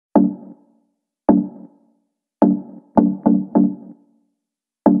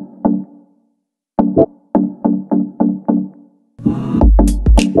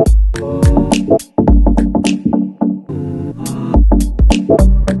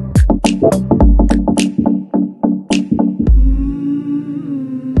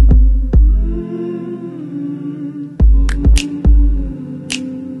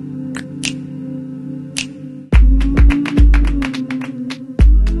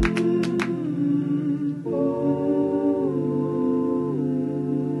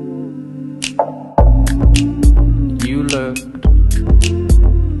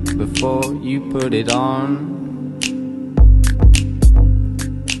put it on.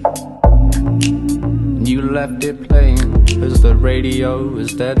 You left it playing, cause the radio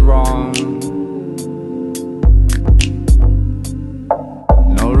was dead wrong.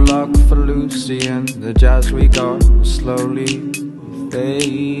 No luck for Lucy, and the jazz we got will slowly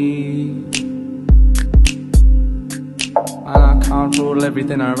fade. And I can't rule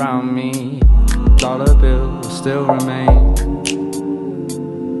everything around me, dollar bill will still remain.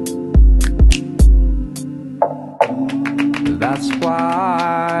 That's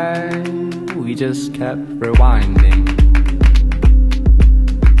why we just kept rewinding.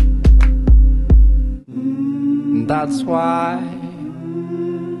 That's why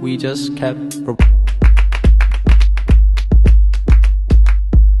we just kept the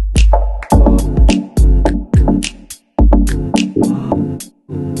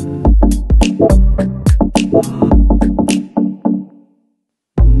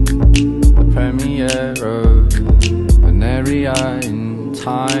premiere of an area in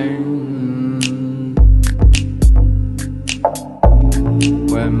time,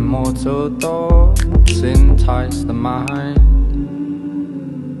 when mortal thoughts entice the mind.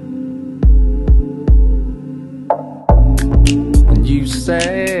 And you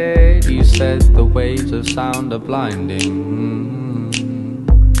said the waves of sound are blinding.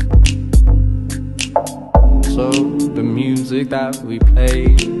 So the music that we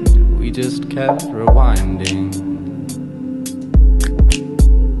played, we just kept rewinding.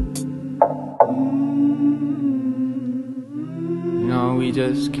 You know, we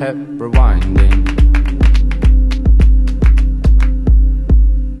just kept rewinding.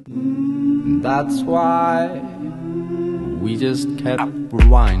 And that's why we just kept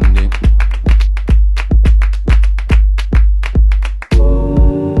rewinding.